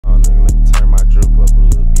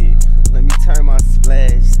turn my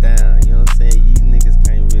splash down. You know what I'm saying? You niggas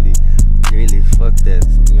can't really fuck that.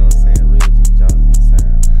 You know what I'm saying? Real G Jonesie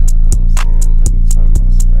sound. You know what I'm saying? Let me turn my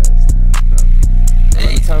splash down. Let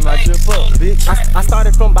me turn my drip up, bitch. I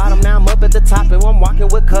started from bottom, now I'm up at the top. And I'm walking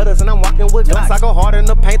with cutters and I'm walking with Glocks. I go hard in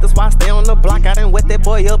the paint, that's why I stay on the block. I done wet that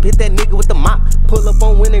boy up, hit that nigga with the mop. Pull up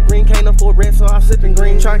on winning green, can't afford rent, so I'm sipping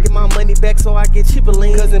green. Try to get my money back so I get cheaper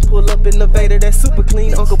lean. Cousin pull up in the Vader, that's super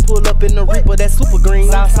clean. Uncle pull up in the Reaper, that's super green.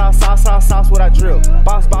 Sauce, what I drip.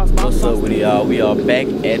 Boss. What's up with y'all? We are back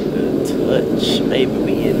at the touch. Baby,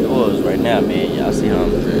 we indoors right now, man. Y'all see how I'm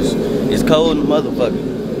dressed? It's cold in the motherfucker.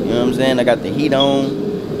 You know what I'm saying? I got the heat on.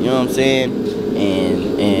 You know what I'm saying?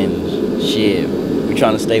 And shit, we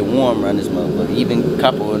trying to stay warm around this motherfucker. Even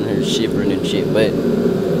Capo in here shivering and shit, but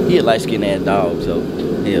he a light skinned ass dog, so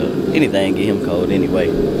yeah, anything get him cold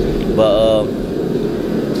anyway. But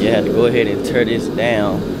you had to go ahead and tear this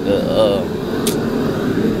down. The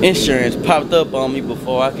insurance popped up on me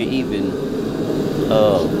before I could even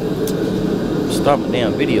start my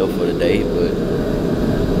damn video for the day, but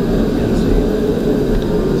let's see.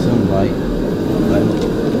 Some light.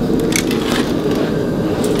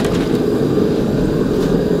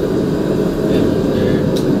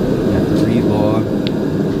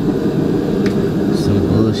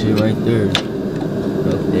 Shit right there.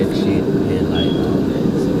 Broke that shit, headlight on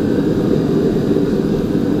that. So,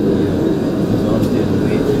 yeah, that's what I'm dealing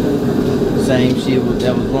with. Same shit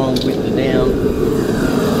that was wrong with the damn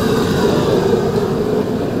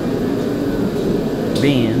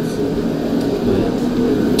Benz. But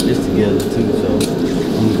it's together too, so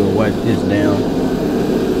I'm gonna go wipe this down so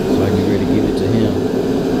I can get ready to give it to him.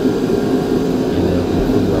 And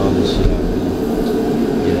put all this shit out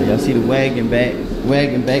there. Yeah, y'all see the wagon back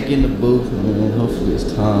in the booth, man. Hopefully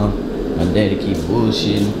it's time. My daddy keep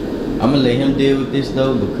bullshitting. I'm gonna let him deal with this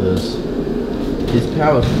though, because his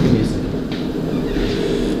power's missing.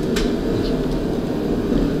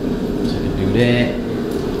 So I can do that,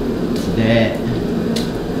 and that.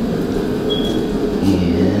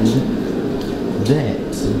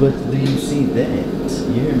 But do you see that?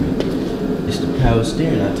 You hear me? It's the power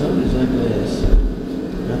steering. I told you it's like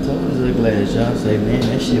glass. Y'all say, man,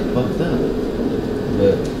 that shit fucked up.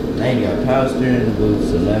 But I ain't got power steering in the booth,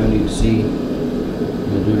 so now we need to see. We're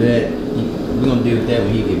gonna do that. We're gonna deal with that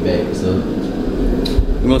when he get back. So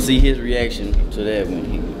we're gonna see his reaction to that when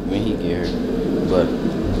he get here. But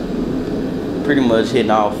pretty much hitting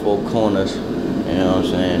all four corners, you know what I'm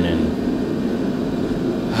saying, and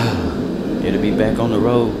it'll be back on the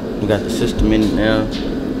road. We got the system in it now.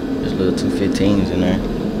 There's little 215s in there,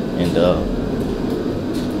 and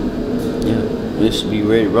yeah, this should be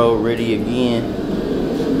road ready again.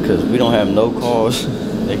 Cause we don't have no cars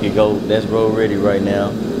that can go that's road ready right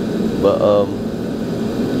now. But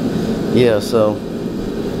yeah, so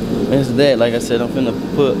that's that. Like I said, I'm finna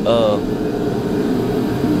put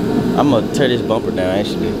I'm gonna tear this bumper down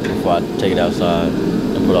actually before I take it outside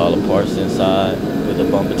and put all the parts inside, put the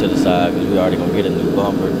bumper to the side, because we already gonna get a new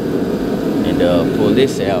bumper, and pull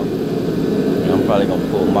this out. And I'm probably gonna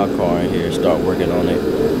pull my car in here and start working on it,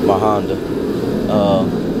 my Honda.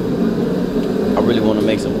 I really want to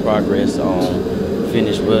make some progress on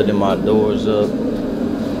finish welding my doors up,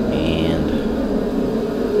 and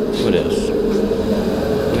what else?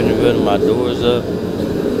 Finish welding my doors up.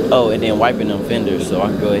 Oh, and then wiping them fenders, so I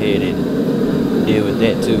can go ahead and deal with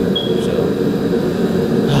that too. So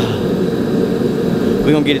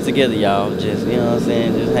we're gonna get it together, y'all. Just, you know what I'm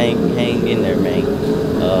saying, just hang in there, man.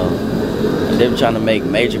 They're trying to make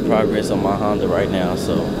major progress on my Honda right now,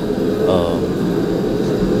 so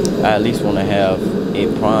I at least want to have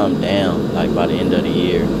it primed down like by the end of the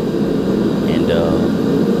year, and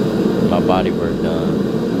my body work done,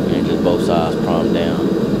 and just both sides primed down.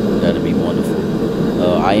 That'll be wonderful.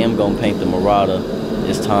 I am gonna paint the Marauder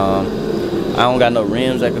this time. I don't got no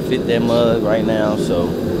rims that can fit that mud right now, so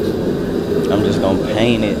I'm just gonna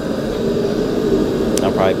paint it.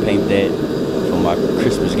 I'll probably paint that for my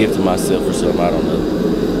Christmas gift to myself or something, I don't know.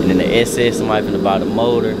 And then the SS, I might finna buy the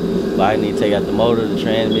motor. But I need to take out the motor, the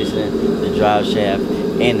transmission, the drive shaft,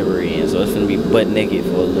 and the rear end. So it's gonna be butt naked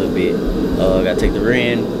for a little bit. I gotta take the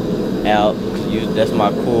rear end out. That's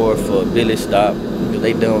my core for Billy Stop, because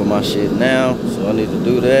they done with my shit now. So I need to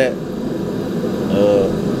do that.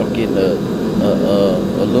 I'm getting the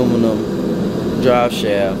aluminum drive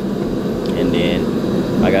shaft, and then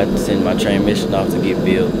I got to send my transmission off to get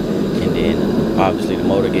built, and then obviously the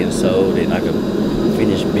motor getting sold, and I can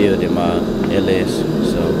finish building my LS.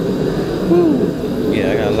 So woo,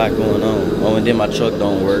 yeah, I got a lot going on. Oh, and then my truck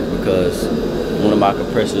don't work because one of my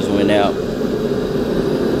compressors went out.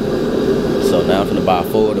 So now I'm finna buy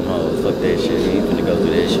 4 of them hoes. Fuck that shit. I ain't finna go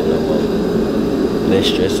through that shit no more. less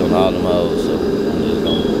stress on all them hoes. So I'm just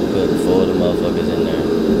gonna put 4 of the motherfuckers in there.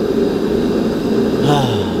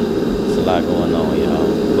 It's a lot going on, y'all.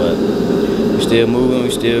 But we still moving, we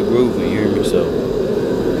still grooving, you hear me? So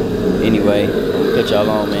anyway, I'm gonna cut y'all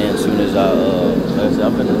on, man. As soon as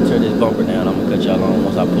I'm gonna tear this bumper down, I'm gonna cut y'all on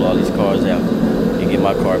once I pull all these cars out and get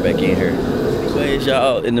my car back in here. Anyways,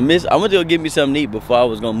 y'all, in the midst, I'm gonna just give me something neat before I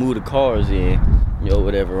was gonna move the cars in,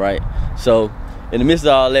 whatever, right? So in the midst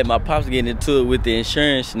of all that, my pops getting into it with the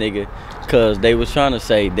insurance nigga, cause they was trying to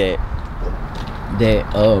say that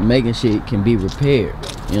making shit can be repaired.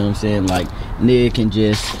 You know what I'm saying? Like, nigga can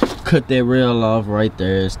just cut that rail off right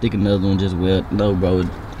there, stick another one, just weld. No, bro,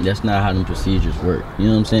 that's not how them procedures work. You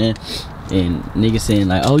know what I'm saying? And nigga saying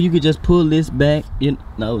like, oh, you could just pull this back.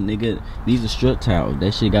 No, nigga, these are strut towers.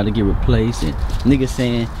 That shit gotta get replaced. And nigga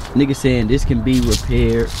saying this can be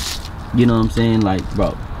repaired. You know what I'm saying? Like,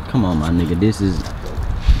 bro, come on, my nigga. This is,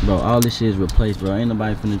 bro, all this shit is replaced, bro. Ain't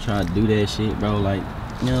nobody finna try to do that shit, bro. Like,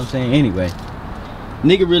 you know what I'm saying? Anyway,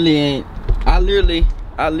 nigga really ain't. I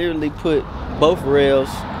literally put both rails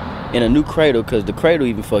in a new cradle, cause the cradle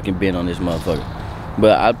even fucking bent on this motherfucker.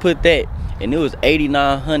 But I put that, and it was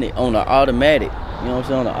 8,900 on the automatic. You know what I'm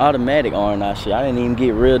saying? On the automatic R&I shit. I didn't even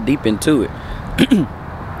get real deep into it.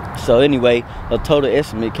 So anyway, a total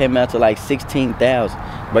estimate came out to like 16,000.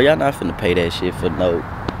 Bro, y'all not finna pay that shit for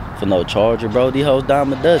no charger, bro. These hoes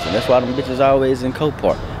dime a dozen. That's why them bitches always in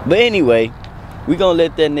Copart. But anyway, we gonna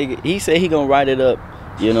let that nigga. He said he gonna write it up.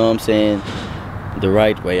 You know what I'm saying? The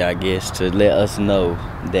right way, I guess, to let us know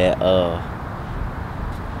that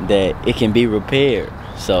that it can be repaired.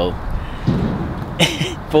 So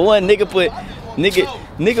for one, nigga put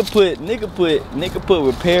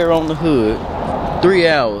repair on the hood. 3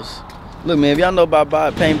 hours. Look, man, if y'all know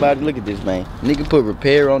about paint body, look at this, man. Nigga put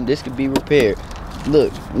repair on. This could be repaired.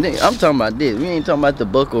 Look, nigga, I'm talking about this. We ain't talking about the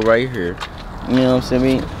buckle right here. You know what I'm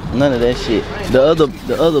saying? None of that shit. The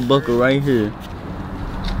other buckle right here.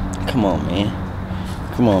 Come on, man.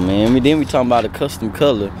 Come on, man. Then we talking about a custom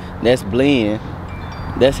color. That's blend.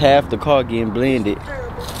 That's half the car getting blended.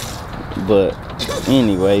 But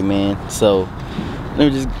anyway, man. So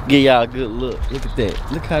let me just give y'all a good look. Look at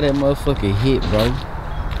that. Look how that motherfucker hit, bro.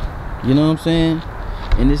 You know what I'm saying?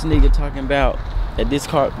 And this nigga talking about that this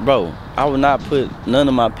car, bro. I would not put none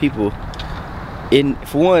of my people in.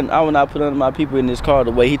 For one, I would not put none of my people in this car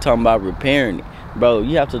the way he talking about repairing it, bro.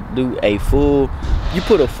 You have to do a full. You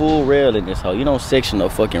put a full rail in this hoe. You don't section no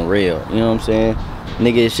fucking rail. You know what I'm saying?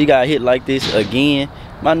 Nigga, if she got hit like this again,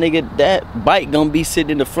 my nigga, that bike gonna be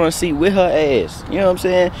sitting in the front seat with her ass. You know what I'm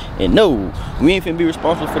saying? And no, we ain't finna be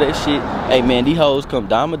responsible for that shit. Hey, man, these hoes come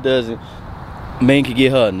dime a dozen. Man can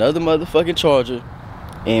get her another motherfucking charger,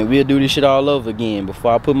 and we'll do this shit all over again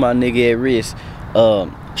before I put my nigga at risk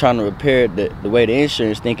trying to repair it the way the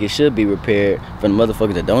insurance think it should be repaired from the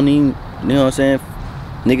motherfuckers that don't even, you know what I'm saying?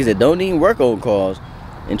 Niggas that don't even work on cars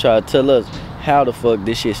and try to tell us how the fuck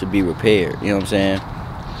this shit should be repaired. You know what I'm saying?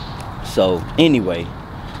 So anyway,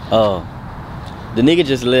 the nigga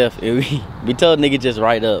just left, and we told nigga just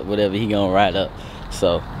write up whatever he gonna write up.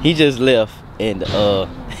 So he just left, and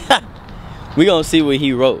we gonna see what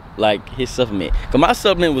he wrote, like his supplement. Cause my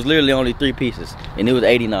supplement was literally only 3 pieces, and it was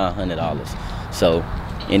 $8,900. So,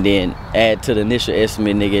 and then add to the initial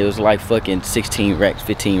estimate, nigga, it was like fucking 16 racks,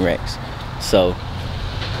 15 racks. So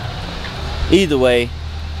either way,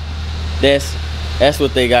 that's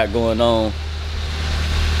what they got going on.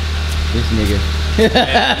 This nigga.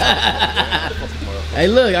 Hey,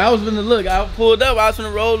 look, I pulled up, I was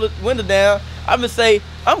gonna roll the window down. I'm gonna say,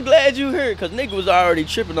 I'm glad you here, cause nigga was already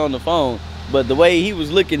tripping on the phone. But the way he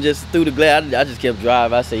was looking just through the glass, I just kept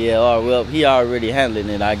driving. I said, yeah, oh, well, he already handling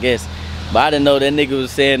it, I guess. But I didn't know that nigga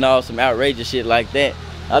was saying all some outrageous shit like that.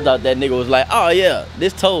 I thought that nigga was like, oh yeah,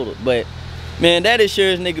 this total. But man, that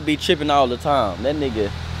insurance nigga be tripping all the time. That nigga,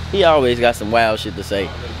 he always got some wild shit to say.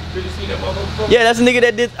 Yeah, that's a nigga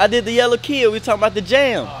that I did the yellow Kia. We talking about the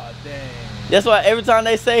jam. Oh, dang. That's why every time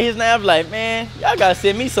they say his name, I'm like, man, y'all gotta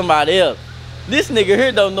send me somebody else. This nigga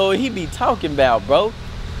here don't know what he be talking about, bro.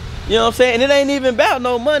 You know what I'm saying? And it ain't even about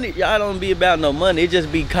no money. Y'all don't be about no money. It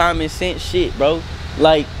just be common sense shit, bro.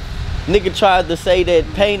 Like, nigga tried to say that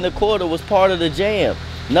paying the quarter was part of the jam.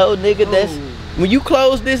 No, nigga, that's when you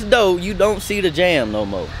close this door, you don't see the jam no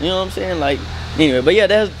more. You know what I'm saying? Like, anyway, but yeah,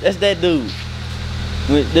 that's that dude.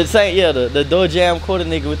 The same, yeah, the door jam quarter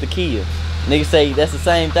nigga with the Kia. Nigga say that's the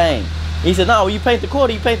same thing. He said, no, when you paint the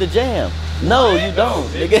quarter, you paint the jam. No, you don't.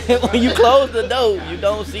 Nigga, when you close the door, you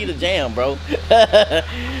don't see the jam, bro.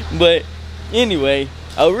 But anyway,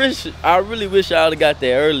 I really wish I would have got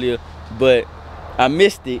there earlier, but I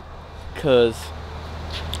missed it, cause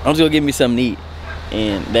I'm just gonna get me something to eat,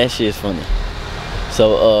 and that shit's funny.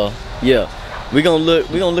 So yeah, we gonna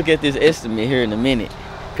look at this estimate here in a minute,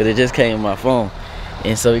 cause it just came in my phone,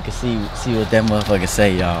 and so we can see what that motherfucker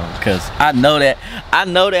say, y'all. Cause I know that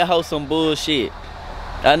hoe some bullshit.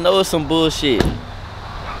 I know it's some bullshit.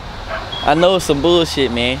 I know it's some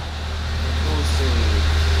bullshit, man.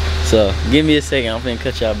 So give me a second. I'm finna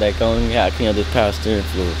cut y'all back on. We gotta clean up this power steering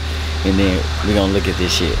fluid, and then we gonna look at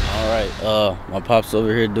this shit. All right. My pops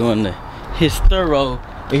over here doing his thorough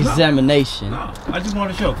examination. No, I just want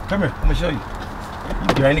to show. Come here. I'm gonna show you.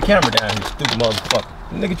 You behind the camera down here, stupid motherfucker.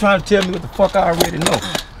 The nigga trying to tell me what the fuck I already know.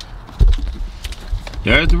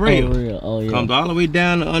 There's the rail. Oh yeah. Comes all the way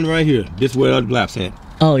down to under right here. This is where the other glass at.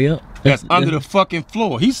 Oh yeah. That's under the fucking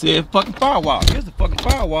floor. He said fucking firewall. Here's the fucking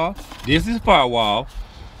firewall. This is firewall.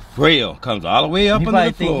 Rail comes all the way up under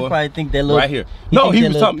the floor. He probably think that little right here. No, he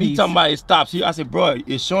was talking. He talking about it stops. I said, bro,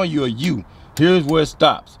 it's showing you a U. Here's where it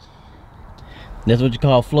stops. That's what you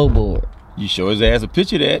call flowboard. You show his ass a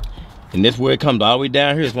picture of that, and that's where it comes all the way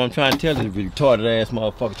down here. Is what I'm trying to tell you. Retarded ass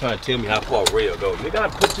motherfucker trying to tell me how far a rail goes. Nigga, I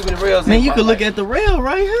put too many rails in. Man, you can look at the rail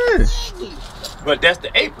right here. But that's the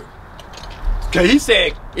apron. Cause he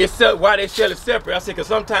said it's why they sell it separate. I said cause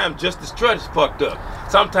sometimes just the strut is fucked up.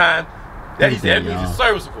 Sometimes that he said that means it's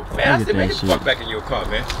serviceable. Man, I said man, get the fuck back in your car,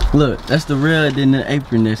 man. Look, that's the rail and then the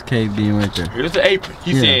apron that's caved in right there. Here's the apron.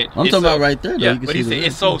 He said I'm talking about right there though. Yeah, but he said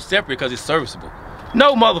it's sold separate because it's serviceable.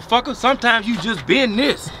 No, motherfucker. Sometimes you just bend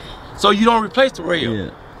this, so you don't replace the rail.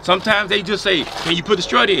 Yeah. Sometimes they just say, can you put the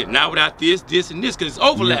strut in? Now without this, this, and this, because it's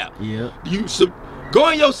overlap. Yeah. Go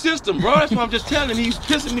in your system, bro. That's what I'm just telling him. He's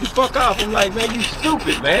pissing me the fuck off. I'm like, man, you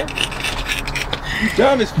stupid, man. You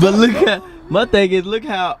dumb as fuck. But look at my thing is look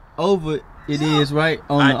how over it is right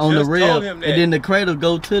on the rail, and then the cradle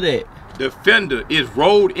go to that. The fender is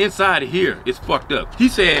rolled inside of here. It's fucked up. He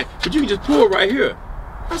said, but you can just pull right here.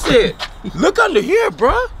 I said, look under here,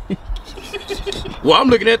 bro. Well, I'm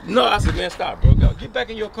looking at no. I said, man, stop, bro. Go get back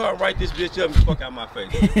in your car and write this bitch up and fuck out my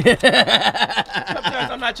face.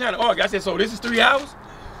 Sometimes I'm not trying to argue. I said, so this is 3 hours?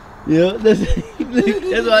 Yeah, that's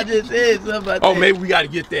what I just said. Something about that. Maybe we gotta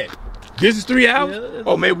get that. This is 3 hours? Yeah,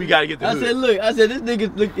 oh, maybe we gotta get the hood. I said, this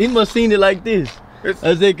nigga, look, he must seen it like this. I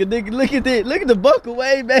said, nigga, look at that. Look at the buckle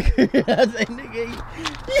way back here. I said, nigga.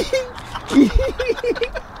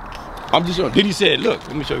 I'm just showing. Then he said, look,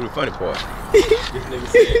 let me show you the funny part. This nigga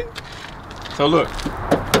said, so look.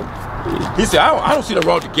 He said, I don't see the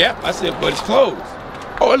road to gap. I said, but it's closed.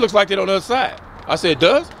 Oh, it looks like that on the other side. I said, it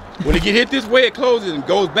does? When it get hit this way, it closes and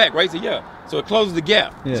goes back, right? He said, yeah. So it closes the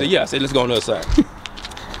gap. Yeah. So yeah, I said, let's go on the other side.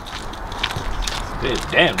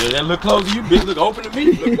 Damn, does that look close to you? Bitch look open to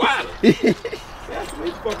me? Look wilder. Get the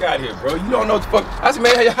fuck out of here, bro. You don't know what the fuck. I said,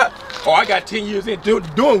 man, oh, I got 10 years in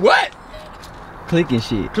doing what? Clicking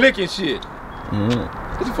shit. Clicking shit.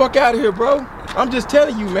 Get the fuck out of here, bro. I'm just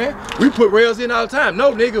telling you, man. We put rails in all the time.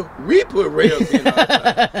 No, nigga, we put rails in all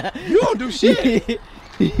the time. You don't do shit.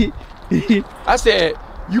 I said,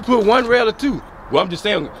 you put 1 rail or 2. Well, I'm just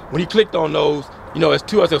saying, when he clicked on those, you know, it's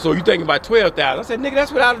 2. I said, so you thinking about 12,000? I said, nigga,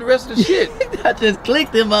 that's without the rest of the shit. I just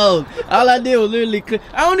clicked them on. All I did was literally click.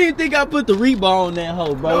 I don't even think I put the rebar on that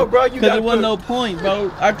hoe, bro. No, bro, you got because there wasn't no point,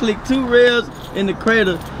 bro. I clicked 2 rails in the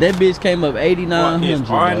cradle. That bitch came up 8,900. It's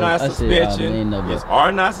R9 suspension. It's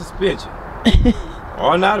R9 suspension.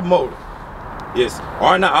 R9 motor. It's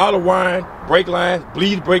R9 all the wiring, brake lines,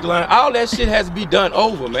 bleed brake line. All that shit has to be done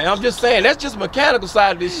over, man. I'm just saying, that's just mechanical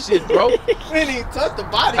side of this shit, bro. We ain't even touched the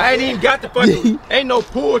body. I ain't even got the fucking, ain't no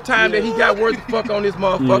pull time that he got worth the fuck on this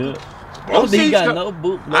motherfucker. Yeah. Both seats got no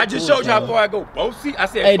boot. I just showed you how far I go. Both seats, I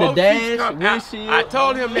said, hey, both the dash, seats come out. I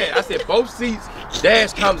told him that. I said, both seats,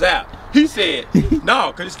 dash comes out. He said,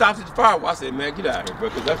 no, because it stops at the firewall. I said, man, get out of here,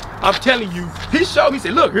 bro. Because I'm telling you, he showed me, he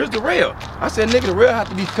said, look, here's the rail. I said, nigga, the rail has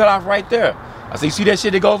to be cut off right there. I said, you see that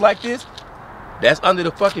shit that goes like this? That's under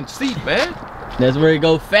the fucking seat, man. That's where it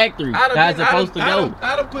goes factory. How it's supposed to go.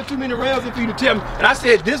 I don't put too many rails in for you to tell me. And I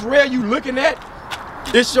said, this rail you looking at,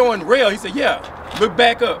 it's showing rail. He said, yeah, look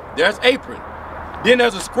back up. There's apron. Then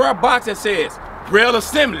there's a square box that says rail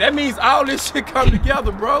assembly. That means all this shit come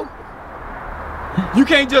together, bro. You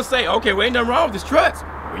can't just say, okay, well, ain't nothing wrong with the struts.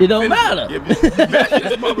 It don't matter. This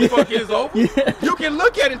motherfucker is over. Yeah. You can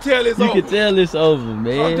look at it and tell it's over. You can tell it's over,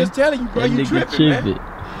 man. So I'm just telling you, bro, you tripping, man.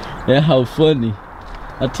 That how funny.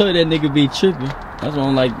 I told you that nigga be tripping. That's why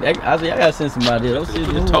I'm like, I said, I gotta send somebody else.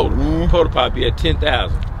 The total, man. Total probably at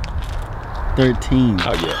 10,000. 13.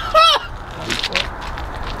 Oh yeah.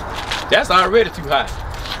 That's already too high.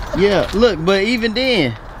 Yeah, look, but even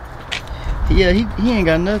then, yeah, he ain't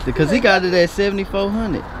got nothing, cause he got it at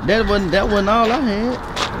 7,400. That wasn't all I had.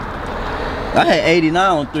 I had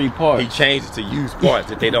 89 on 3 parts. He changed it to used parts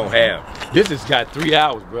that they don't have. This has got 3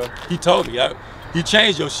 hours, bro. He told me. He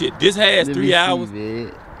changed your shit. This has Let 3 me hours. see,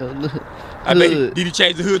 man. Oh, look. I bet. Hood. Did he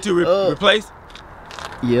change the hood to replace?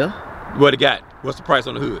 Yeah. What it got? What's the price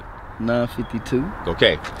on the hood? $952.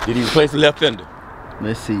 Okay. Did he replace the left fender?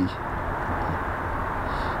 Let's see.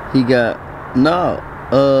 He got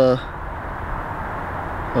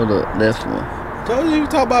hold up, left one. Told you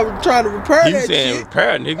talk about trying to repair He that saying shit.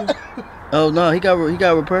 repair, nigga. Oh no, he got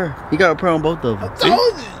repair. He got repair on both of them.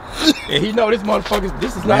 Told you. And he know this motherfucker.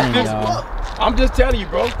 This is not Man, fixable. y'all. I'm just telling you,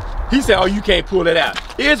 bro. He said, "Oh, you can't pull it out.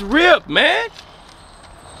 It's ripped, man."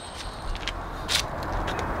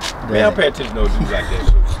 Man, I'm paying attention to those dudes like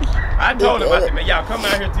that. I told him, I said, man, y'all come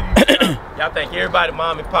out here to these y'all think everybody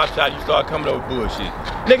mom and pop shop, you start coming over bullshit.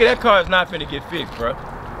 Nigga, that car is not finna get fixed, bro.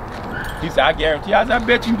 He said, I guarantee. I said, I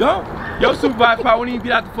bet you don't. Your supervisor probably wouldn't even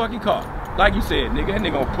get out the fucking car. Like you said, nigga, that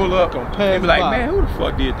nigga gonna pull up and be like, man, who the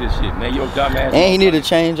fuck did this shit, man? Your dumb ass. And he need to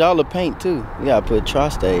change all the paint too. You gotta put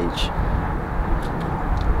tri-stage.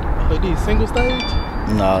 They need single stage?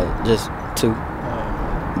 No, just 2.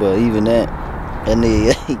 But even that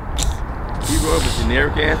nigga. He rode a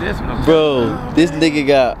generic ass S. Bro, this nigga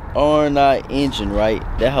got R&I engine, right?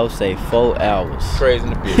 That house say 4 hours. Crazy in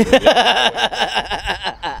the bitch.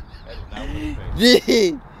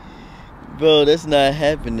 Yeah. Bro, that's not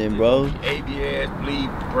happening, bro. ABS, bleed,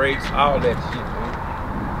 brakes, all that shit,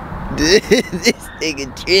 man. This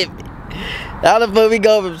nigga tripping. How the fuck we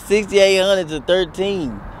go from 6,800 to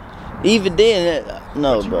 13? Even then,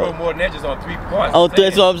 no, But you bro. rode more than that just on 3 parts. Oh,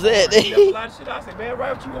 that's what I'm saying. That's a lot of shit. I said, man,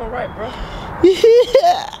 write what you gonna write, bro.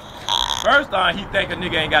 First time he think a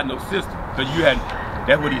nigga ain't got no system, cause you had.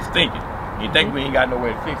 That's what he's thinking. He think we ain't got no way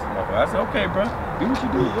to fix it, motherfucker. I said, okay, bro, do what you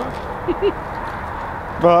do, bro.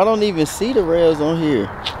 Bro, I don't even see the rails on here.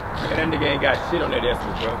 Man, that nigga ain't got shit on that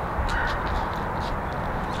estimate, bro.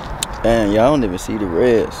 Damn, y'all don't even see the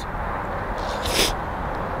rails.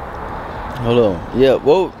 Hold on. Yeah,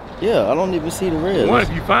 whoa. Yeah, I don't even see the rails. One,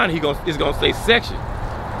 if you find it, it's gonna say section.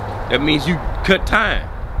 That means you cut time.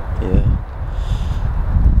 Yeah.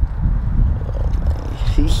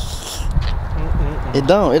 It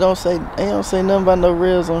don't say nothing about no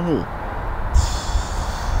rails on here.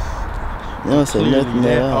 It don't say Clearly nothing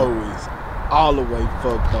that at all. hoe is all the way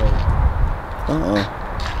fucked up.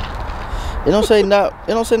 It don't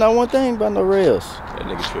say not one thing about no rails. That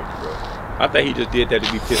nigga tripping, bro. I think he just did that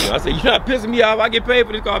to be pissing me. I said, you're not pissing me off. I get paid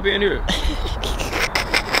for this car being here.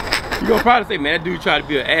 You gonna probably say, man, that dude tried to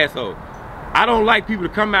be an asshole. I don't like people to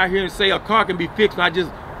come out here and say a car can be fixed.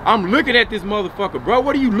 I'm looking at this motherfucker, bro.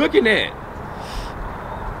 What are you looking at?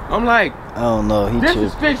 I'm like, I don't know. this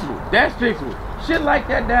is fixable. That's fixable. Shit like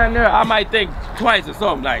that down there, I might think twice or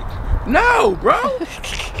something. Like, no, bro.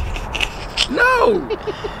 No.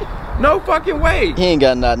 No fucking way. He ain't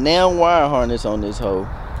got not damn wire harness on this hoe.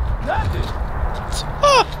 Nothing.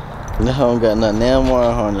 No, don't got not damn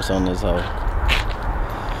wire harness on this hoe.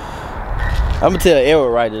 I'ma tell Arrow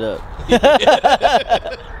write it up.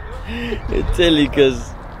 Tell you,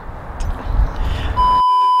 cause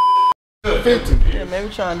 50. yeah, man, we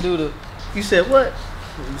trying to do the. You said what?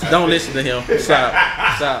 Don't listen to him. Stop.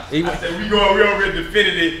 Stop. I said, we already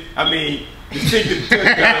definitive. I mean, distinctive touch.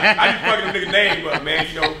 I just fucking the nigga name up, man.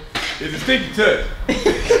 You know, it's distinctive touch.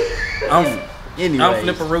 I'm Anyway,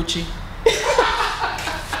 Flipperucci.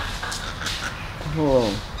 hold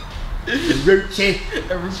on.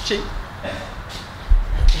 Rucci.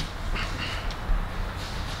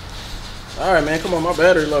 All right, man. Come on, my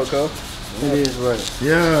battery low, cuz. It is right.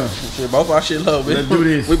 Yeah. Shit, both our shit low, man. Let's do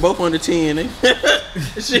this. We both under 10, eh?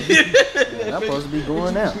 Shit. Yeah, I'm supposed to be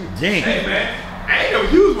going out. Dang. Hey, man, I ain't never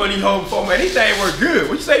used one of these hoes before, man. These things work good.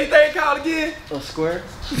 What you say these things called again? A square.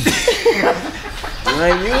 You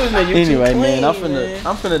ain't using it. You Anyway, too man, clean,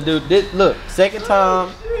 I'm finna do this. Look, second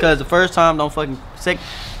time, cause the first time don't fucking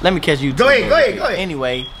let me catch you. Go ahead.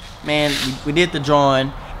 Anyway, man, we did the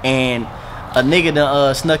drawing, and a nigga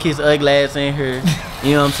done snuck his ugly ass in here.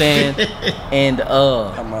 You know what I'm saying? And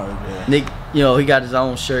I'm out of there. Nick, you know, he got his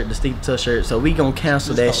own shirt, the Steve Tuck shirt. So we gonna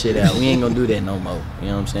cancel that shit out. We ain't gonna do that no more. You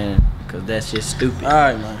know what I'm saying? Cause that's just stupid. All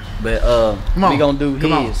right, man. But Come on. we gonna do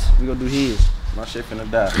Come on. his. We gonna do his. My shit finna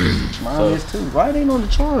die. Mine is too. Why it ain't on the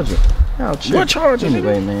charger? What charger?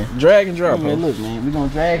 Anyway, man. Drag and drop, Man, look, man, we gonna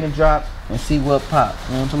drag and drop and see what pop.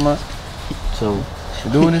 You know what I'm talking about? So,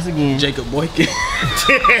 we're doing this again. Jacob Boykin.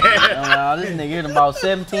 This nigga hit about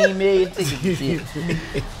 17 million tickets and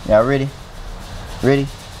shit. Y'all ready? Ready?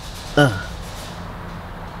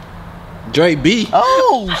 Dre B.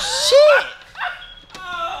 Oh, shit!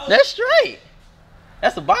 That's straight.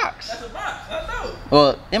 That's a box. That's a box. I know.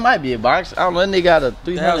 Well, it might be a box. I don't know. They got a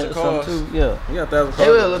 300 or something too. Yeah. You got 1,000 Hey,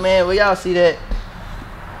 well, man, will y'all see that?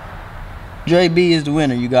 Dre B is the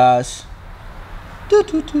winner, you guys.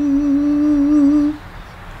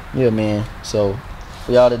 Yeah, man. So,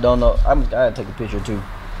 for y'all that don't know, I gotta take a picture too. You know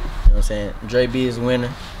what I'm saying? Dre B is the winner.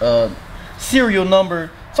 Serial number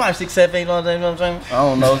 5678. You know what I'm saying? I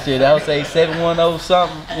don't know. Shit, I would say 710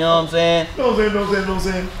 something. You know what I'm saying? No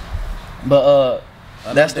saying. But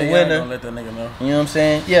that's the winner. Don't let that nigga know. You know what I'm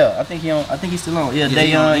saying? Yeah, I think he's still on. Yeah,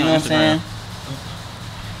 Dayon, you know what I'm saying?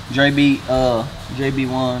 Dre B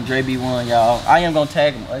won, y'all. I am gonna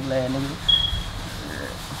tag him, ugly ass nigga.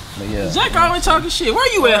 But yeah. Jack always talking shit.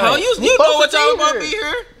 Where you at, ho? You know what y'all about to be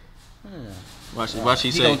here? Watch she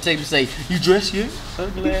He say. gonna take me say, you dressed yet?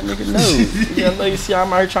 Ugly ass nigga, no. Yeah, I know you see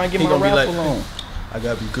I'm out here trying to get my raffle on. I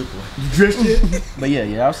gotta be good boy. You dressed yet? But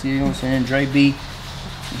yeah, I'll see you know what I'm saying? Dre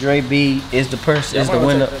B is the person, is the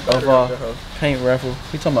winner of our paint raffle.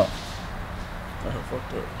 What you talking about?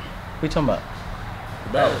 Fucked up. What you talking about?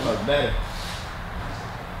 Better.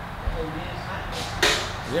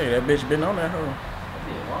 Yeah, that bitch been on that hoe.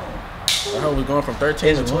 That hoe was going from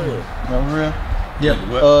 13 to 12. No, for real? Yeah.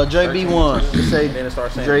 Dre B won. Say And then it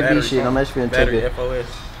starts saying Dre B battery shit. I'm actually gonna battery take FOS.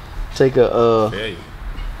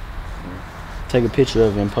 take a picture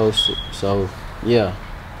of it and post it. So yeah.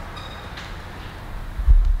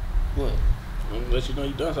 What? Let you know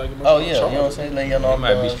you done so I can Oh yeah, you know what I'm saying? Let y'all know. You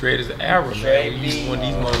might be straight as an arrow, man. You one of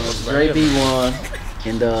these motherfuckers. Dre B won,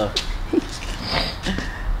 and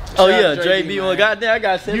oh yeah, Dre B won. Goddamn, I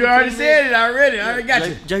got 17 You already said it already. I already got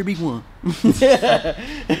you. Dre B won.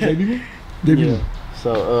 Baby. Yeah.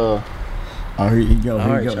 So Oh, here you go. All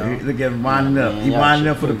Here right, you go. y'all. Here, look at him winding up. man, He y'all winding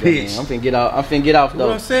shit up for the cool, pitch. man. I'm finna get out. I'm finna get off What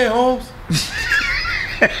though. I'm saying, Holmes?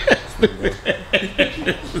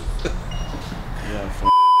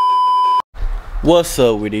 What's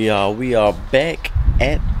up with y'all? We are back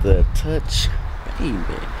at the touch, baby.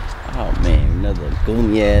 Oh man, another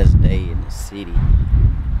gloomy ass day in the city.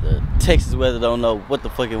 The Texas weather don't know what the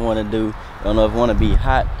fuck it want to do. Don't know if it want to be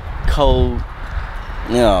hot, cold.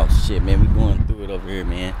 No shit, man. We going through it over here,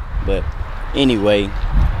 man. But anyway,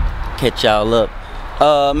 catch y'all up.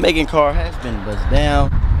 Megan car has been bust down.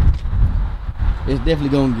 It's definitely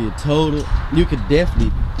gonna get totaled. You could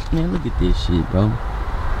definitely, man. Look at this shit, bro.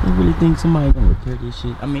 You really think somebody gonna repair this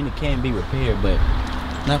shit? I mean, it can be repaired, but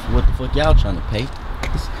not for what the fuck y'all trying to pay.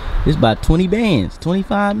 It's about 20 bands,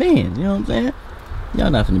 25 bands. You know what I'm saying? Y'all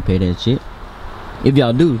not finna pay that shit. If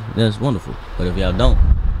y'all do, that's wonderful. But if y'all don't,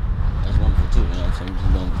 that's wonderful too. You know what I'm saying? We're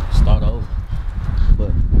just gonna start over.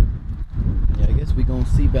 But yeah, I guess we gonna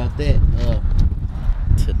see about that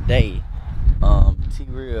today.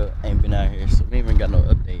 T-Real ain't been out here, so we ain't got no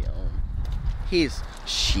update on his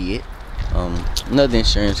shit. Another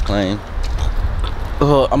insurance claim.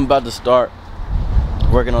 I'm about to start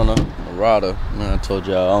working on a Marauder. Man, I told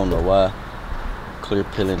y'all I don't know why. Clear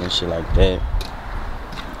pilling and shit like that.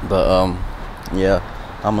 But yeah,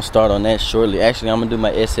 I'm gonna start on that shortly. Actually, I'm gonna do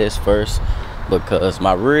my SS first because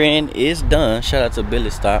my rear end is done. Shout out to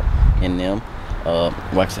Billy Stop and them.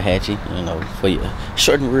 Waxahachie, you know, for your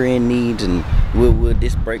shortened rear end needs and wood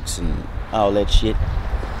disc brakes and all that shit.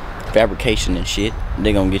 Fabrication and shit.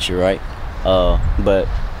 They gonna get you right. But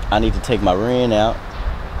I need to take my rear end out.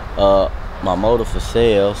 My motor for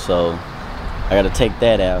sale, so I gotta take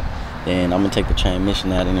that out. Then I'm gonna take the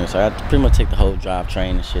transmission out in there. So I have to pretty much take the whole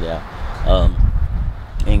drivetrain and shit out.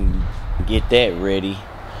 And get that ready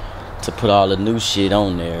to put all the new shit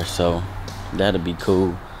on there. So that'll be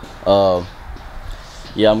cool.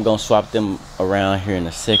 Yeah, I'm gonna swap them around here in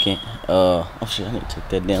a second. Oh shit, I need to take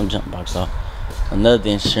that damn jump box off. Another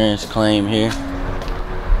insurance claim here.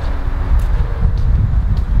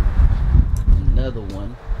 Another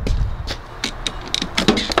one.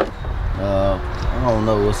 I don't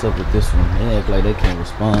know what's up with this one. They act like they can't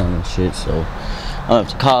respond and shit, so I'll have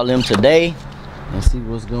to call them today and see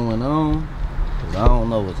what's going on. Cause I don't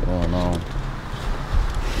know what's going on.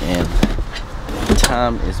 And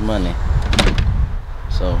time is money.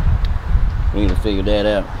 So we need to figure that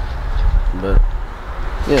out. But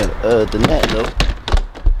yeah, than that though.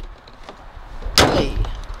 Hey.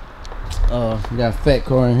 We got a fat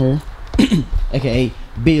car in here. AKA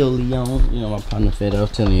Bill Leon. You know my partner Fat. I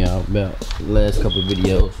was telling y'all about the last couple of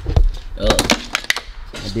videos.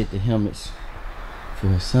 I did the helmets for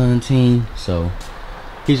his son team. So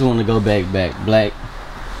he just wanted to go back black.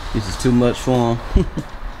 This is too much for him.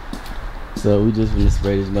 So we just gonna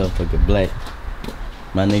spray this motherfucker black.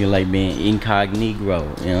 My nigga like being incognito, you know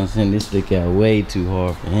what I'm saying? This stick out way too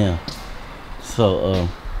hard for him. So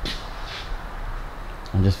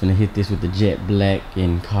I'm just gonna hit this with the jet black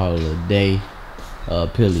and call it a day.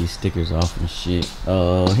 Peel these stickers off and shit.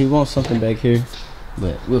 He wants something back here,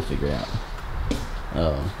 but we'll figure it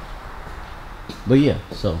out. But yeah,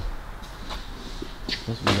 so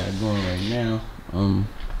that's what we got going right now.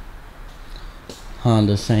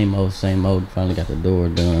 Honda, same old, same old. Finally got the door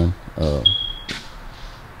done.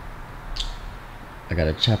 I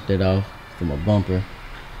gotta chop that off for my bumper,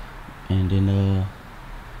 and then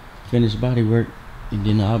finish body work, and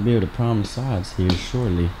then I'll be able to prime the sides here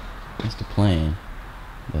shortly. That's the plan.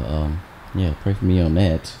 But yeah, pray for me on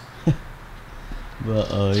that.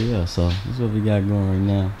 But yeah, so this is what we got going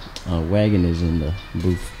right now. Wagon is in the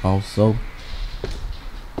booth also.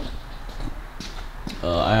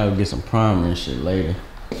 I'll get some primer and shit later.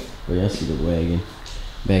 But y'all see the wagon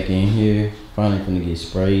back in here. Finally gonna get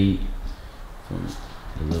sprayed from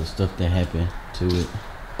the little stuff that happened to it.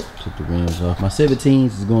 Took the rims off. My 17s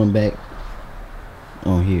is going back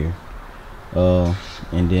on here.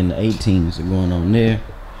 And then the 18s are going on there.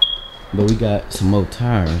 But we got some more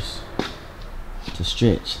tires to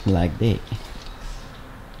stretch like that.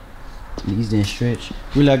 These didn't stretch.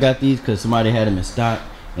 Really, I got these because somebody had them in stock,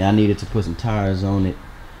 and I needed to put some tires on it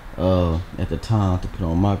at the time to put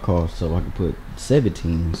on my car, so I could put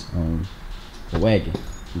 17s on the wagon.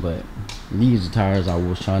 But these are tires I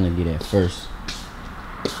was trying to get at first,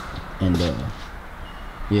 and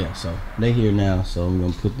yeah, so they here now, so I'm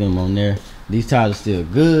gonna put them on there. These tires are still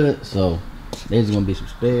good, so there's gonna be some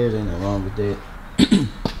spares, ain't nothing wrong with that.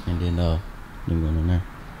 And then them going on there.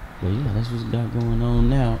 But yeah, that's what's got going on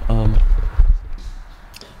now.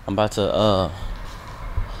 I'm about to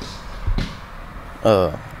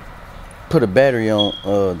put a battery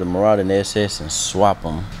on the Marauder and the SS and swap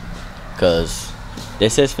them, cause the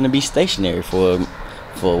SS finna be stationary for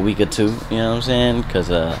a week or two. You know what I'm saying? Cause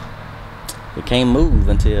it can't move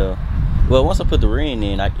until, well, once I put the ring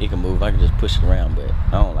in, it can move. I can just push it around, but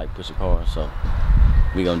I don't like pushing cars, so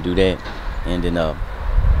we gonna do that. And then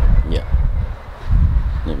yeah,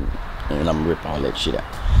 and I'm gonna rip all that shit out.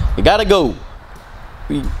 It gotta go.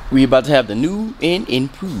 We about to have the new and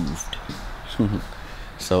improved.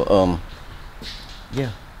 So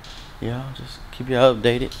yeah, I'll just keep y'all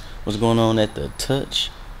updated what's going on at the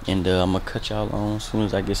touch, and I'm gonna cut y'all on as soon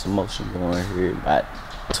as I get some motion going here, about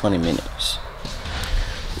 20 minutes.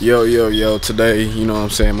 Yo, today, you know what I'm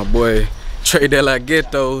saying, my boy Trey De La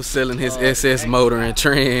Ghetto selling his SS motor and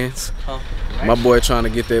trans. My boy trying to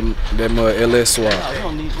get that mud LS swap.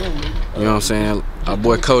 You know what I'm saying? Our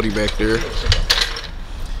boy Cody back there.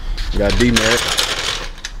 Got D-Mac.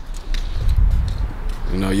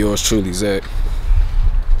 You know, yours truly, Zach.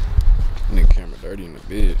 Nigga camera dirty in the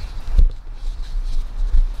bed.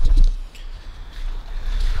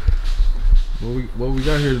 What we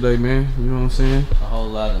got here today, man? You know what I'm saying? A whole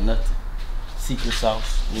lot of nothing. Secret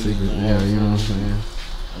sauce. Secret, yeah, you know what I'm saying?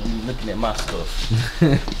 I'm looking at my stuff. Keep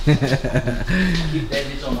that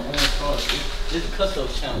bitch on the orange card. This is custom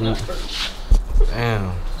channel, not first.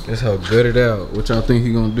 Damn, this hoe gutted out. What y'all think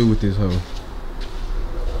he gonna do with this hoe?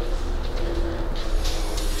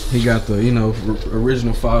 He got the, you know,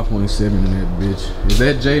 original 5.7 in that bitch. Is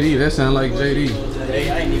that JD? That sound like JD. Hey,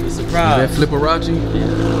 I ain't even surprised. Is that Flipperachi? Yeah.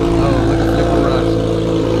 Oh, look at Flipperachi.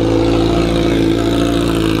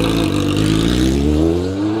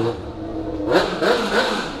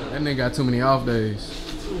 That nigga got too many off days.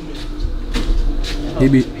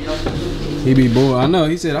 He be bored. I know.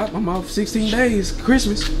 He said I'm off 16 days.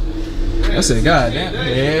 Christmas. I said, God damn.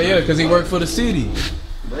 Yeah, because he worked for the city.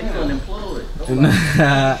 But he's unemployed.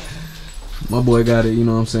 My boy got it, you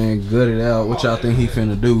know what I'm saying, gutted out. What y'all think he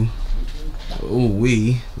finna do? Ooh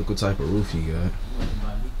wee. Look what type of roof he got.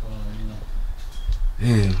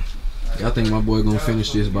 Damn. I think my boy gonna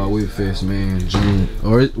finish this by Whipfest, man, June.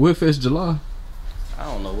 Or Whipfest July. I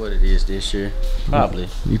don't know what it is this year. Probably.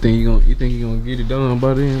 You think he gonna get it done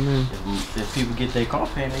by then, man? If people get their car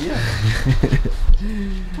painted, yeah.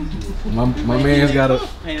 my man's got a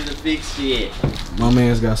painted a big shit. My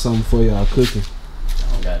man's got something for y'all cooking.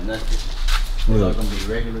 I don't got nothing. It's all gonna be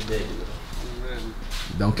regular.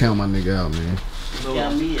 Don't count my nigga out, man.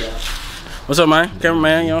 Count me out. What's up, man?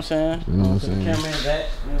 Cameraman, you know what I'm saying? You know what I'm saying? Cameraman back.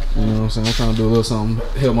 You know what I'm saying? I'm trying to do a little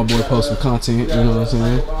something, help my boy post some content, you know what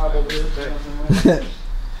I'm saying?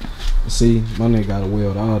 See, my nigga gotta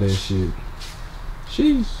weld all that shit.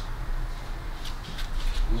 Jeez.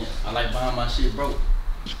 Yeah, I like buying my shit broke.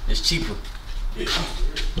 It's cheaper.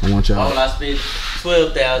 I want y'all. All I spent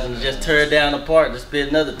 $12,000 to just tear it down apart to spend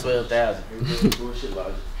another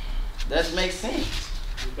 $12,000. That makes sense.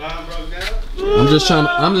 I'm just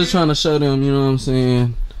trying to show them, you know what I'm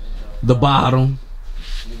saying, the bottom.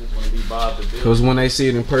 Niggas wanna be Bob the Builder. Cause when they see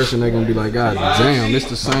it in person, they gonna be like, God damn, this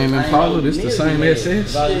the same Impala, this the same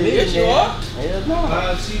SS. Yes, you are. Hell no.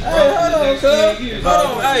 Hey, hold on, cuz. Hold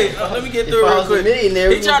on. Hey, let me get through real quick.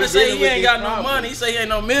 He tried to say he ain't got no money. He say he ain't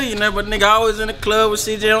no millionaire, but nigga always in the club with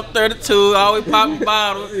CJ on 32, always popping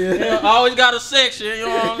bottles. You know, always got a section, you know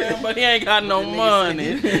what I'm saying? But he ain't got no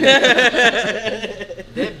money.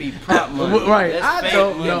 That be prop money. Right, That's I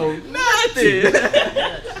don't money. know Nothing.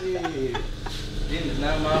 Them is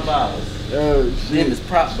not my bottles. Oh Them is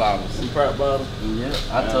prop bottles. Some prop bottles. Yeah.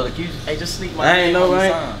 I told the kids, hey, just sneak my I ain't name know, on the I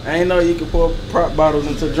sign. ain't know you could pour prop bottles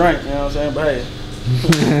into drink. You know what I'm saying? But hey,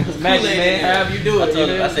 Magic, man. however you do it. I told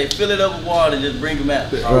him, I say fill it up with water and just bring them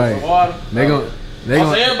out. Right. Water. They gon' So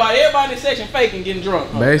everybody in the section faking getting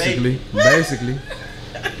drunk. Huh? basically. That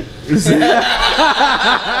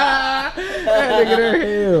nigga there,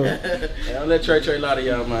 hell. Hey, don't let Trey lie to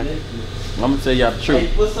y'all, man. I'm gonna tell y'all the truth. Hey,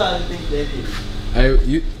 what side do you think that is?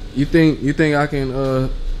 Hey, you think I can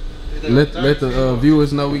let the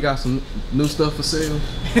viewers know we got some new stuff for sale?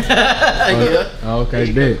 Yeah.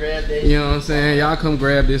 Okay, bet. You know what I'm saying? Y'all come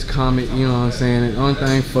grab this comic. You know what I'm saying? The only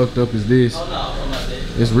thing fucked up is this. Oh, no, I'm not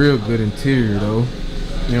that. It's real good interior though.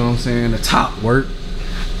 You know what I'm saying? The top work.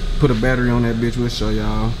 Put a battery on that bitch. We'll show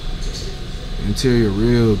y'all. Interior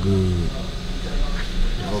real good.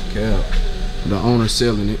 Okay. The owner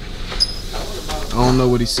selling it. I don't know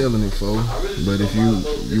what he's selling it for, but if you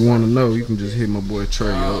want to know, you can just hit my boy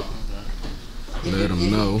Trey up. Let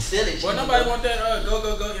him know. Well, nobody want that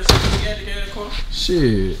go.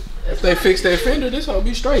 Shit. If they fix that fender, this whole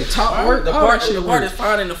be straight. Top work. The part is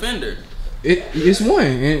fine in the fender. It's one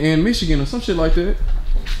in Michigan or some shit like that.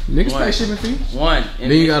 Niggas pay shipping fee. One.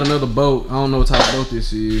 Then you got another boat. I don't know what type of boat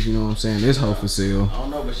this is. You know what I'm saying? This hoe for sale. I don't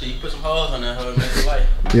know, but shit, you put some holes on that hoe and make it light.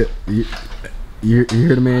 Yeah. You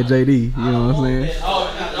hear the man JD? You know what I'm saying?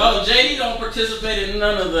 Oh, JD don't participate in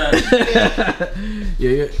none of that.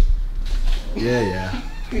 Yeah.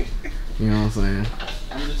 You know what I'm saying?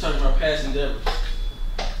 I'm just talking about past endeavors.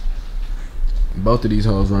 Both of these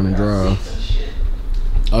hoes running dry.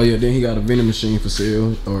 Oh yeah, then he got a vending machine for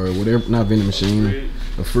sale or whatever. Not vending machine.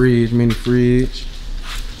 A fridge, mini fridge.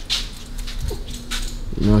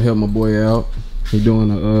 You know, help my boy out. He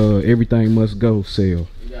doing a everything must go sale.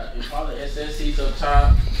 You got Impala SSCs up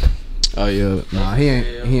top. Oh yeah, nah, he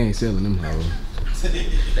ain't selling them hoes.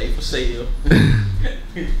 They for sale.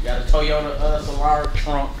 Got a Toyota Solara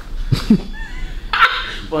trunk.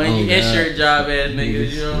 But you insurance job ass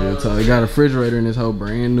niggas, you know. Yeah, so he got a refrigerator in this whole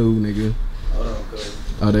brand new, nigga. Hold on, cuz.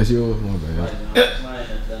 Oh, that's yours? My bad.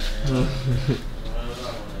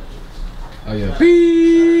 Oh yeah.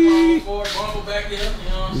 Beep.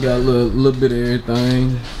 You got a little bit of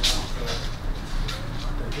everything.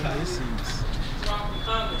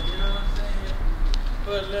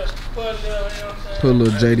 Put a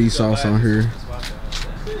little JD sauce on here.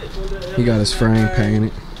 He got his frame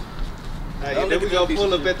painted. Hey, then we gonna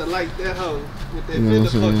pull up at the light that hoe with that You know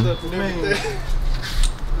what I'm fucked up and everything.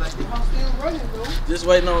 Like, the house still running, bro. Just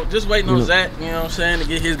waiting on Zach, you know what I'm saying, to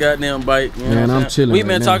get his goddamn bike. You know Man, what I'm saying? chilling We've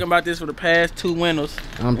right been now. talking about this for the past 2 winters.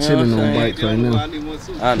 I'm chilling on bikes right now. I need one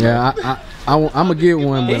too. I know. Yeah, I'm gonna get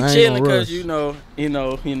one, but He I ain't chilling gonna rush. because you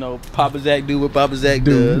know, Papa Zach do what Papa Zach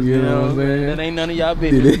does. You know what I'm saying? That ain't none of y'all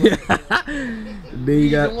business. Then you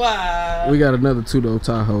got, Why? we got another 2-door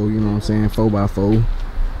Tahoe, you know what I'm saying, 4x4.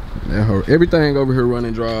 That hoe, everything over here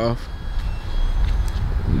running drive.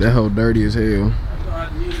 That hoe dirty as hell.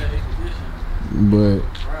 But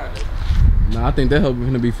nah, I think that hoe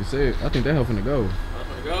finna be for sale. I think that hoe finna go.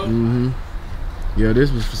 Yeah,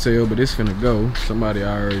 this was for sale, but this finna go. Somebody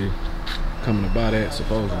already coming to buy that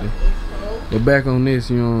supposedly. But back on this,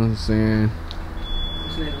 you know what I'm saying?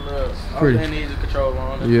 Pretty. Needs a control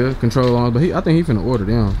on it. Yeah, control on. But I think he finna order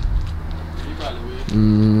them. He probably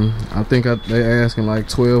will. I think they asking like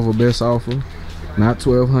 12 or best offer. Not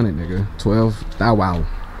 1,200, nigga. 12. Wow.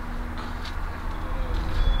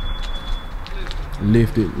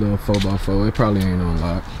 Lifted little 4x4. It probably ain't on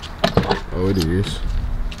lock. Oh, it is.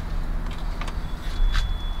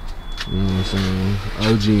 You know what I'm saying?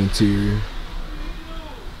 OG interior.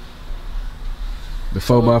 The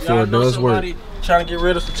 4x4 does work. Trying to get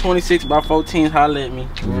rid of some 26x14s, holla at me.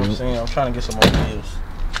 You know what I'm saying? I'm trying to get some more deals.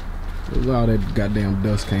 All that goddamn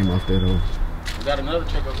dust came off that though. We got another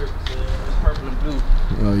truck over here for sale. It's purple and blue.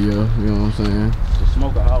 Oh yeah, you know what I'm saying? The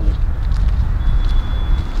Smokeaholic.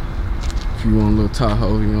 If you want a little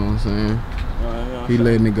Tahoe, you know what I'm saying? He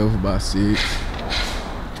letting it go for about 6.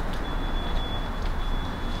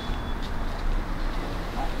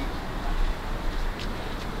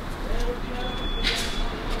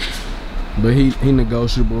 But he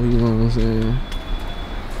negotiable, you know what I'm saying?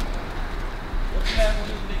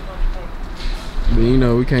 But you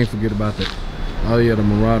know, we can't forget about the, oh yeah, the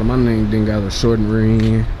Marauder. My name didn't got a shortened rear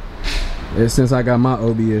end. And since I got my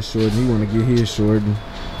OBS shortened, he want to get his shortened.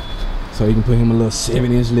 So he can put him a little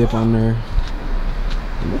 7-inch lip on there.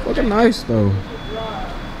 Look fucking nice though.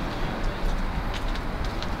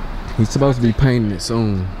 He's supposed to be painting it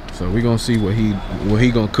soon. So we gonna see what he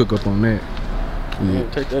gonna cook up on that. Yeah.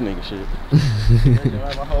 Take that nigga shit.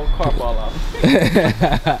 Like my whole car fall off.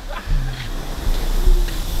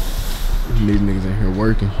 These niggas in here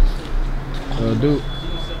working. Dude.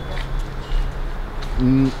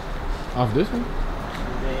 Off this one?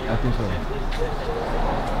 I think so.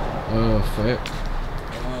 Fat.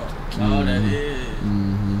 Oh, that is.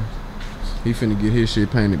 He finna get his shit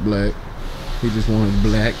painted black. He just wanted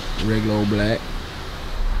black, regular old black.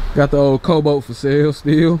 Got the old Cobalt for sale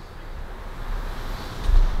still.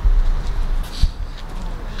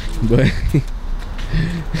 But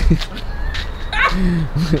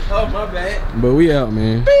oh, my bad. But we out,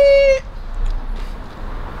 man.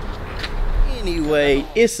 Anyway,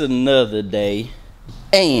 it's another day,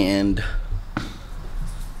 and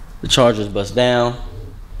the Chargers bust down.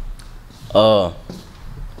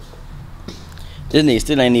 This nigga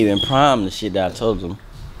still ain't even primed the shit that I told him.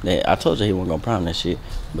 That I told you he wasn't gonna prime that shit,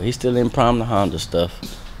 but he still didn't prime the Honda stuff.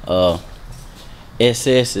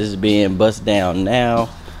 SS is being bust down now.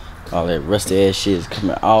 All that rusty ass shit is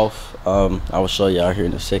coming off. I will show y'all here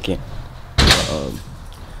in a second.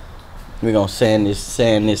 We're gonna sand this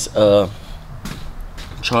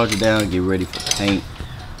Charger down and get ready for paint.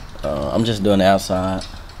 I'm just doing the outside,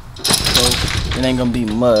 so it ain't gonna be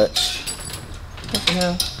much. What the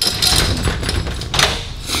hell?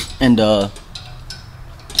 And yeah,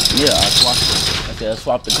 I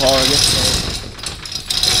swapped the car yesterday,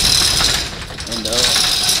 and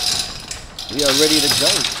we are ready to go.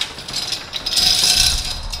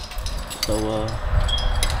 So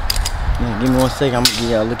yeah, give me 1 second. I'm gonna give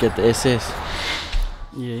y'all a look at the SS.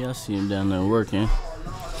 Yeah, y'all see him down there working.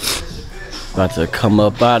 About to come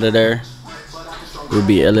up out of there. We'll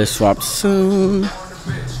be LS swapped soon.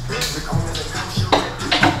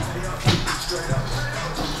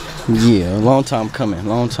 Yeah, long time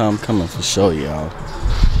coming for sure, y'all.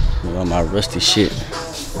 All my rusty shit.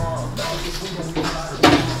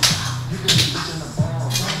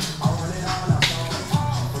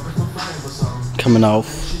 Coming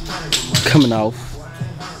off. I'm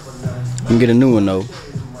gonna get a new one though.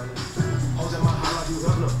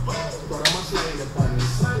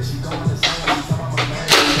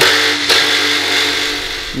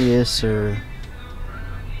 Yes, sir.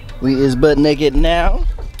 We is butt naked now.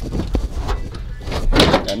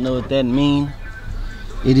 I know what that mean.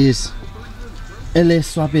 It is LS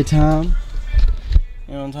swap it time.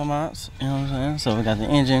 You know what I'm talking about? You know what I'm saying? So we got the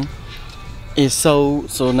engine. It's sold.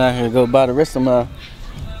 So now here to go buy the rest of my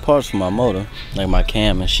parts for my motor, like my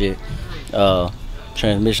cam and shit.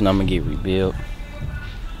 Transmission I'm gonna get rebuilt. You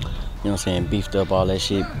know what I'm saying? Beefed up, all that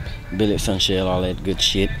shit. Billet sunshell, all that good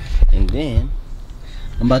shit. And then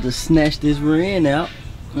I'm about to snatch this rear end out.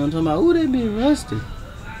 You know what I'm talking about? Ooh, that be rusty.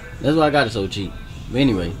 That's why I got it so cheap. But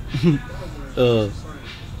anyway,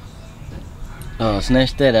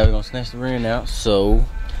 snatch that out. We're gonna snatch the rear end out so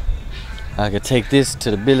I could take this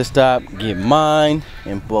to the billet stop, get mine,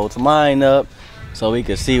 and bolt mine up so we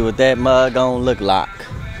can see what that mug gonna look like.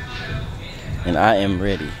 And I am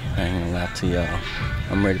ready. I ain't gonna lie to y'all.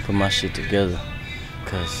 I'm ready to put my shit together,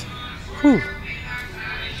 cause whew,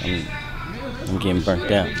 I'm getting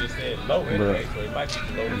burnt out. But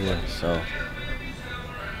yeah, so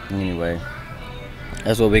anyway,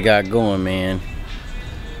 that's what we got going, man.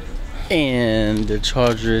 And the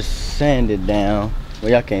Charger is sanded down.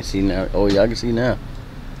 Well, y'all can't see now. Oh, y'all can see now.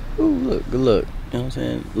 Ooh, look, good look. You know what I'm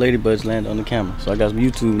saying? Ladybugs land on the camera. So I got some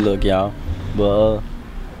YouTube look, y'all. But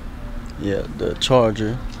yeah, the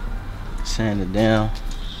Charger sanded down.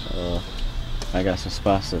 I got some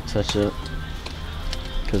spots to touch up,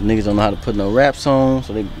 cause niggas don't know how to put no wraps on,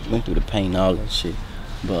 so they went through the paint and all that shit.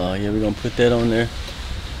 But yeah, we're gonna put that on there.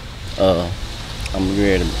 I'm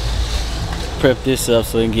ready to prep this up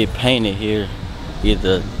so it can get painted here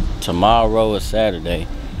either tomorrow or Saturday,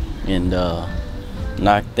 and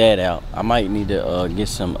knock that out. I might need to get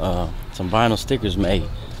some vinyl stickers made,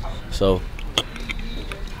 so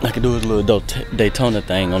I could do a little Daytona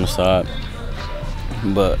thing on the side.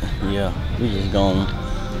 But yeah, we just gonna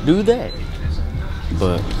do that.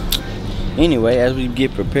 But anyway, as we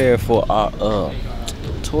get prepared for our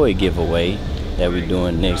toy giveaway that we're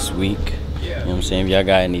doing next week, you know what I'm saying? If y'all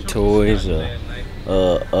got any toys or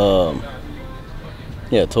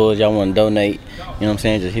yeah, toys y'all want to donate, you know what I'm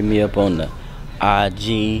saying, just hit me up on the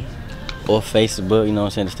IG or Facebook, you know what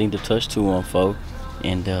I'm saying, Distinctive Touch 214.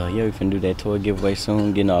 And yeah, we finna do that toy giveaway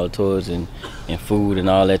soon, getting all the toys and food and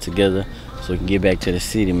all that together so we can get back to the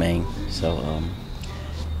city, man. So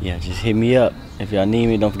yeah, just hit me up if y'all need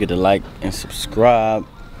me. Don't forget to like and subscribe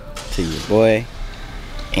to your boy.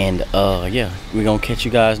 And yeah, we're gonna catch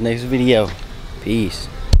you guys next video. Peace.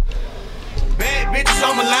 Bad bitches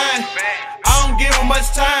on my line. I don't give them much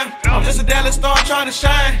time. I'm just a Dallas star trying to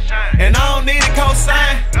shine, and I don't need a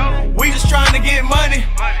cosign. We just trying to get money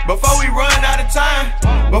before we run